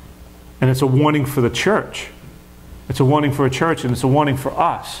 And it's a warning for the church. It's a warning for a church, and it's a warning for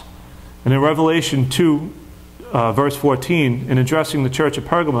us. And in Revelation 2, verse 14, in addressing the church of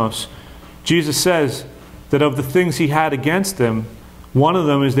Pergamos, Jesus says that of the things he had against them, one of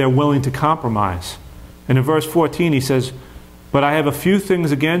them is they're willing to compromise. And in verse 14 he says, "But I have a few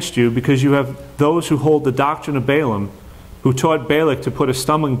things against you, because you have those who hold the doctrine of Balaam, who taught Balak to put a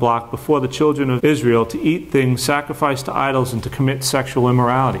stumbling block before the children of Israel to eat things sacrificed to idols and to commit sexual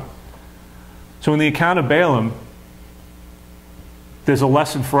immorality." So in the account of Balaam, there's a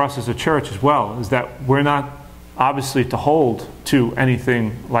lesson for us as a church as well, is that we're not obviously, to hold to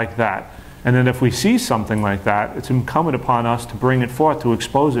anything like that. And then if we see something like that, it's incumbent upon us to bring it forth, to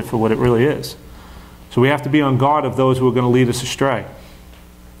expose it for what it really is. So we have to be on guard of those who are going to lead us astray.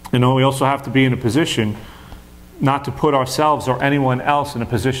 We also have to be in a position not to put ourselves or anyone else in a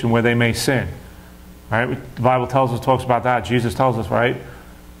position where they may sin. Right? The Bible talks about that. Jesus tells us, right,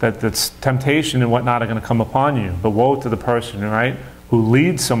 that temptation and whatnot are going to come upon you. But woe to the person, right, who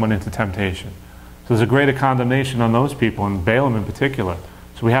leads someone into temptation. So there's a greater condemnation on those people, and Balaam in particular.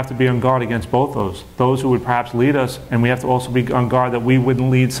 So we have to be on guard against both those who would perhaps lead us, and we have to also be on guard that we wouldn't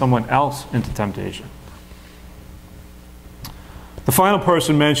lead someone else into temptation. The final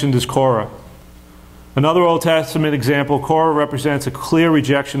person mentioned is Korah. Another Old Testament example, Korah represents a clear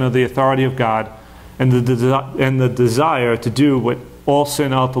rejection of the authority of God and the desire to do what all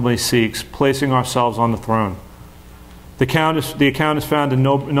sin ultimately seeks, placing ourselves on the throne. The account is found in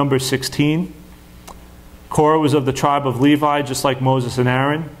Numbers 16. Korah was of the tribe of Levi, just like Moses and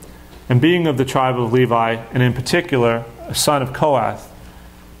Aaron. And being of the tribe of Levi, and in particular, a son of Kohath,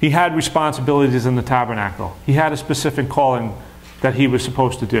 he had responsibilities in the tabernacle. He had a specific calling that he was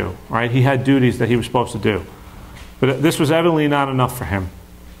supposed to do, right? He had duties that he was supposed to do. But this was evidently not enough for him.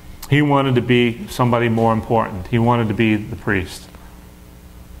 He wanted to be somebody more important. He wanted to be the priest.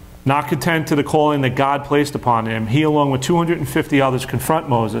 Not content to the calling that God placed upon him, he, along with 250 others, confront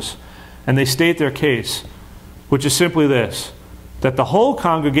Moses, and they state their case, which is simply this: that the whole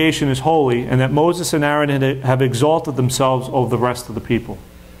congregation is holy, and that Moses and Aaron have exalted themselves over the rest of the people.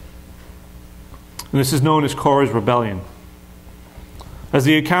 And this is known as Korah's rebellion. As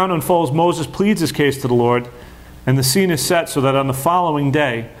the account unfolds, Moses pleads his case to the Lord, and the scene is set so that on the following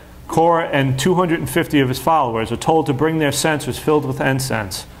day, Korah and 250 of his followers are told to bring their censers filled with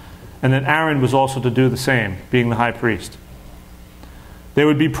incense, and that Aaron was also to do the same, being the high priest. They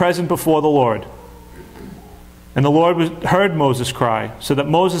would be present before the Lord. And the Lord heard Moses' cry, so that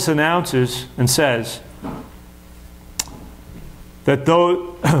Moses announces and says that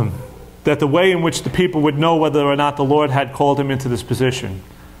that the way in which the people would know whether or not the Lord had called him into this position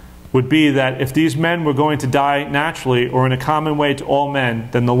would be that if these men were going to die naturally or in a common way to all men,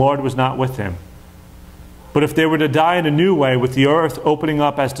 then the Lord was not with him. But if they were to die in a new way, with the earth opening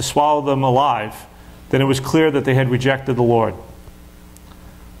up as to swallow them alive, then it was clear that they had rejected the Lord.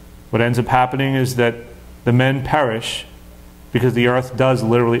 What ends up happening is that the men perish because the earth does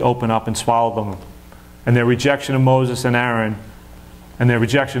literally open up and swallow them. And their rejection of Moses and Aaron and their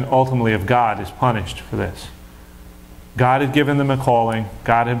rejection ultimately of God is punished for this. God had given them a calling.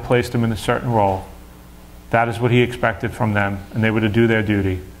 God had placed them in a certain role. That is what he expected from them, and they were to do their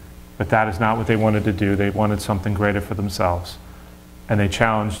duty. But that is not what they wanted to do. They wanted something greater for themselves. And they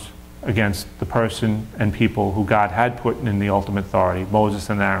challenged against the person and people who God had put in the ultimate authority, Moses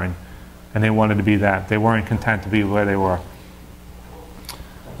and Aaron. And they wanted to be that. They weren't content to be where they were.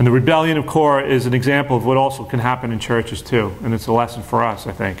 And the rebellion of Korah is an example of what also can happen in churches too. And it's a lesson for us,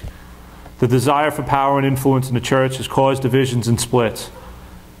 I think. The desire for power and influence in the church has caused divisions and splits.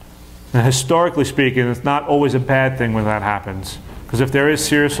 And historically speaking, it's not always a bad thing when that happens. Because if there is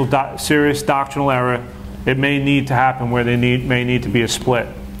serious doctrinal error, it may need to happen where may need to be a split.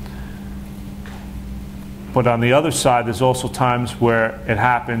 But on the other side, there's also times where it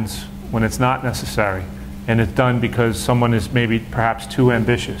happens when it's not necessary. And it's done because someone is maybe perhaps too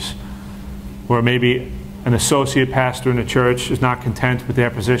ambitious. Or maybe an associate pastor in a church is not content with their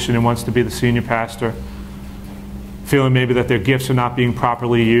position and wants to be the senior pastor, feeling maybe that their gifts are not being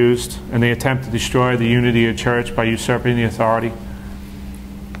properly used, and they attempt to destroy the unity of the church by usurping the authority.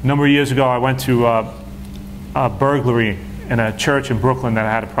 A number of years ago, I went to a burglary in a church in Brooklyn that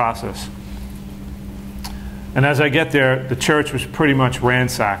I had to process. And as I get there, the church was pretty much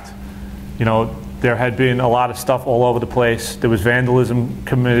ransacked. You know, there had been a lot of stuff all over the place. There was vandalism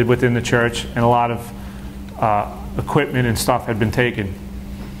committed within the church, and a lot of equipment and stuff had been taken.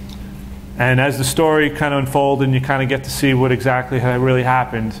 And as the story kind of unfolded and you kind of get to see what exactly had really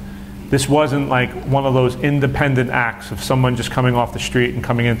happened, this wasn't like one of those independent acts of someone just coming off the street and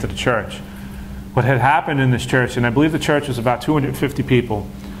coming into the church. What had happened in this church, and I believe the church was about 250 people,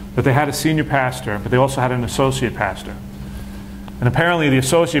 that they had a senior pastor, but they also had an associate pastor. And apparently the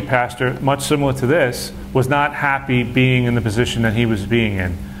associate pastor, much similar to this, was not happy being in the position that he was being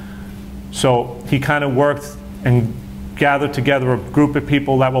in. So he kind of worked and gathered together a group of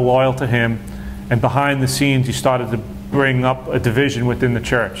people that were loyal to him, and behind the scenes he started to bring up a division within the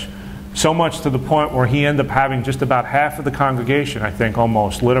church. So much to the point where he ended up having just about half of the congregation, I think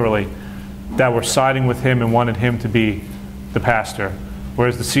almost, literally, that were siding with him and wanted him to be the pastor.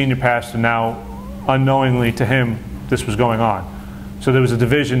 Whereas the senior pastor now, unknowingly to him, this was going on. So there was a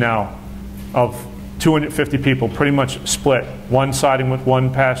division now of 250 people pretty much split, one siding with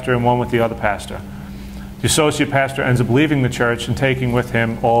one pastor and one with the other pastor. The associate pastor ends up leaving the church and taking with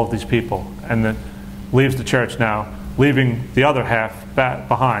him all of these people, and leaves the church now, leaving the other half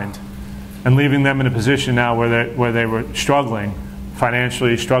behind, and leaving them in a position now where they were struggling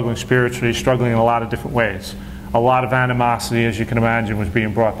financially, struggling spiritually, struggling in a lot of different ways. A lot of animosity, as you can imagine, was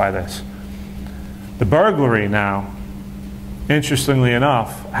being brought by this. The burglary now, interestingly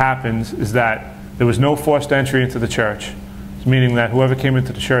enough, happens is that there was no forced entry into the church, meaning that whoever came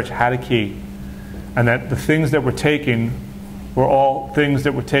into the church had a key, and that the things that were taken were all things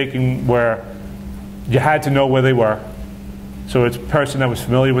that were taken where you had to know where they were. So it's a person that was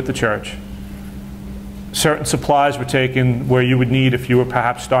familiar with the church. Certain supplies were taken where you would need, if you were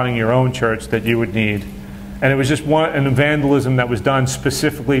perhaps starting your own church, that you would need. And it was just an vandalism that was done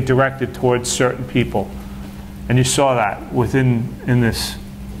specifically directed towards certain people. And you saw that within this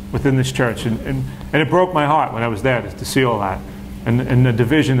church. And it broke my heart when I was there to see all that. And the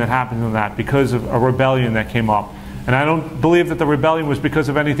division that happened in that because of a rebellion that came up. And I don't believe that the rebellion was because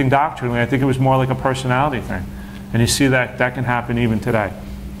of anything doctrinally. I think it was more like a personality thing. And you see that can happen even today.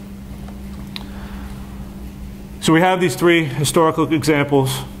 So we have these three historical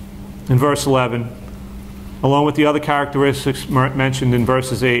examples in verse 11, along with the other characteristics mentioned in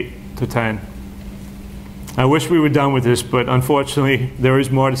verses 8 to 10. I wish we were done with this, but unfortunately there is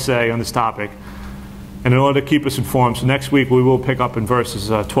more to say on this topic. And in order to keep us informed, so next week we will pick up in verses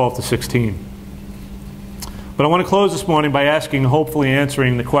 12 to 16. But I want to close this morning by asking, hopefully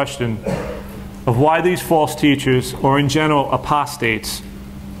answering the question of why these false teachers, or in general apostates,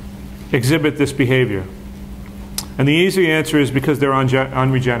 exhibit this behavior. And the easy answer is because they're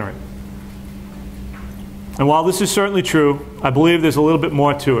unregenerate. And while this is certainly true, I believe there's a little bit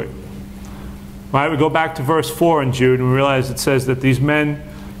more to it. Right, we go back to verse 4 in Jude and we realize it says that these men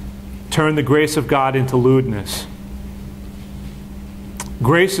turn the grace of God into lewdness.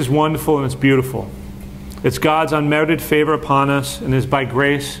 Grace is wonderful and it's beautiful. It's God's unmerited favor upon us, and it is by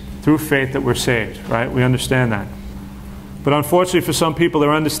grace through faith that we're saved, right? We understand that. But unfortunately for some people,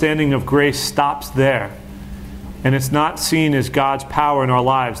 their understanding of grace stops there. And it's not seen as God's power in our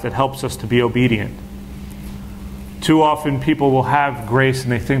lives that helps us to be obedient. Too often people will have grace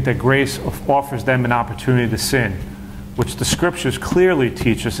and they think that grace offers them an opportunity to sin, which the scriptures clearly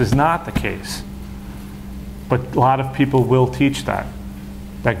teach us is not the case. But a lot of people will teach that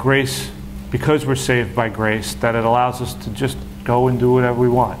grace, because we're saved by grace, that it allows us to just go and do whatever we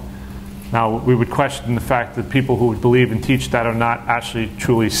want. Now, we would question the fact that people who would believe and teach that are not actually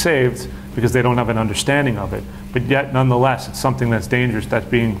truly saved because they don't have an understanding of it. But yet, nonetheless, it's something that's dangerous that's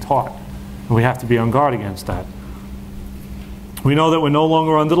being taught. And we have to be on guard against that. We know that we're no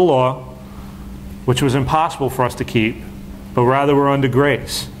longer under the law, which was impossible for us to keep, but rather we're under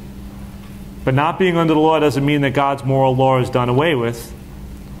grace. But not being under the law doesn't mean that God's moral law is done away with.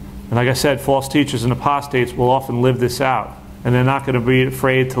 And like I said, false teachers and apostates will often live this out, and they're not going to be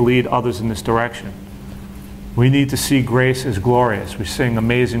afraid to lead others in this direction. We need to see grace as glorious. We sing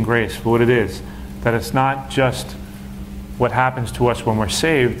Amazing Grace for what it is. That it's not just what happens to us when we're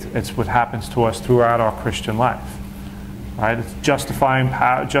saved, it's what happens to us throughout our Christian life. Right? It's justifying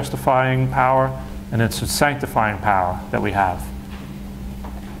power, and it's a sanctifying power that we have.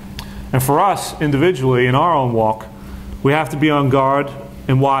 And for us, individually, in our own walk, we have to be on guard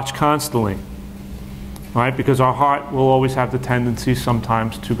and watch constantly. Right? Because our heart will always have the tendency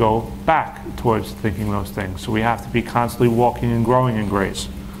sometimes to go back towards thinking those things. So we have to be constantly walking and growing in grace.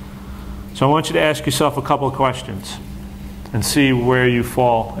 So I want you to ask yourself a couple of questions and see where you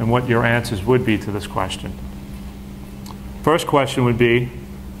fall and what your answers would be to this question. First question would be,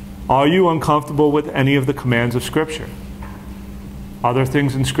 are you uncomfortable with any of the commands of Scripture? Are there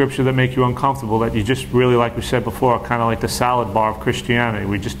things in Scripture that make you uncomfortable that you just really, like we said before, kind of like the salad bar of Christianity,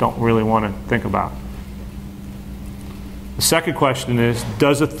 we just don't really want to think about? The second question is,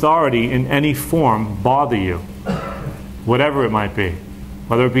 does authority in any form bother you? Whatever it might be.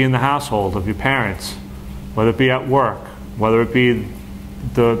 Whether it be in the household of your parents, whether it be at work, whether it be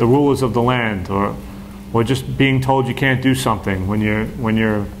the rulers of the land, or just being told you can't do something when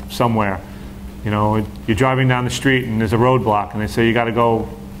you're somewhere. You know, you're driving down the street and there's a roadblock and they say you got to go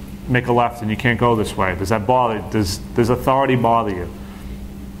make a left and you can't go this way. Does that bother you? Does authority bother you?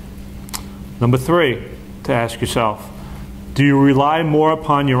 Number 3, to ask yourself, do you rely more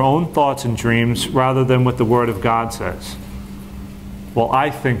upon your own thoughts and dreams rather than what the Word of God says? Well, I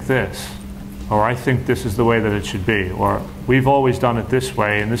think this, or I think this is the way that it should be, or we've always done it this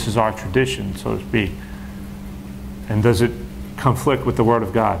way and this is our tradition, so to speak. And does it conflict with the Word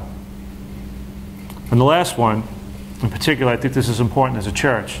of God? And the last one, in particular, I think this is important as a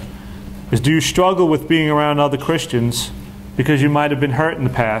church. is, do you struggle with being around other Christians because you might have been hurt in the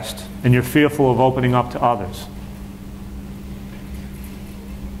past and you're fearful of opening up to others?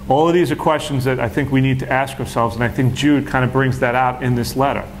 All of these are questions that I think we need to ask ourselves, and I think Jude kind of brings that out in this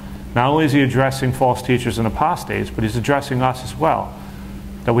letter. Not only is he addressing false teachers and apostates, but he's addressing us as well.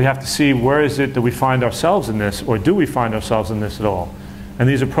 That we have to see, where is it that we find ourselves in this, or do we find ourselves in this at all? And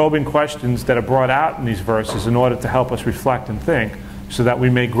these are probing questions that are brought out in these verses in order to help us reflect and think so that we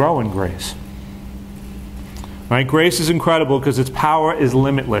may grow in grace. Right? Grace is incredible because its power is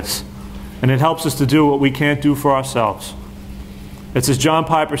limitless, and it helps us to do what we can't do for ourselves. It's as John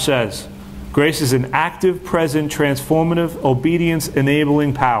Piper says, grace is an active, present, transformative,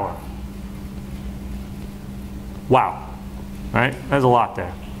 obedience-enabling power. Wow. Right? There's a lot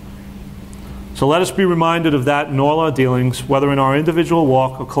there. So let us be reminded of that in all our dealings, whether in our individual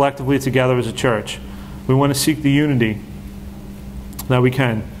walk or collectively together as a church. We want to seek the unity that we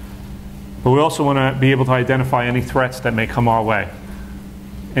can. But we also want to be able to identify any threats that may come our way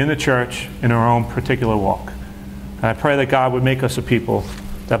in the church, in our own particular walk. And I pray that God would make us a people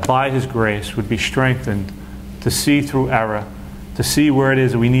that by His grace would be strengthened to see through error, to see where it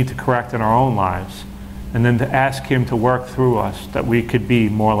is that we need to correct in our own lives, and then to ask Him to work through us that we could be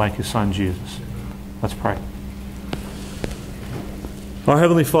more like His Son Jesus. Let's pray. Our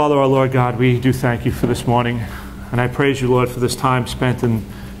Heavenly Father, our Lord God, we do thank You for this morning, and I praise You, Lord, for this time spent in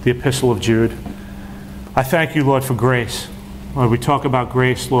the Epistle of Jude. I thank You, Lord, for grace. Lord, we talk about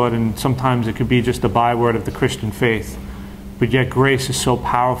grace, Lord, and sometimes it could be just a byword of the Christian faith. But yet grace is so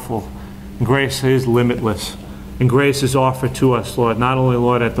powerful, and grace is limitless. And grace is offered to us, Lord, not only,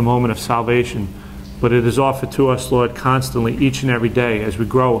 Lord, at the moment of salvation, but it is offered to us, Lord, constantly, each and every day as we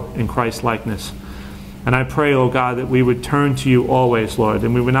grow in Christ's likeness. And I pray, oh God, that we would turn to You always, Lord,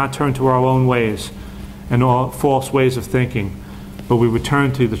 and we would not turn to our own ways and all false ways of thinking, but we would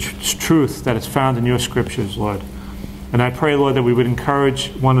turn to the truth that is found in Your Scriptures, Lord. And I pray, Lord, that we would encourage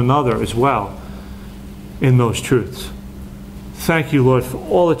one another as well in those truths. Thank You, Lord, for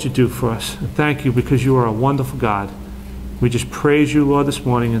all that You do for us. And thank You because You are a wonderful God. We just praise You, Lord, this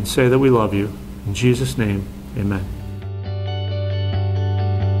morning and say that we love You. In Jesus' name, amen.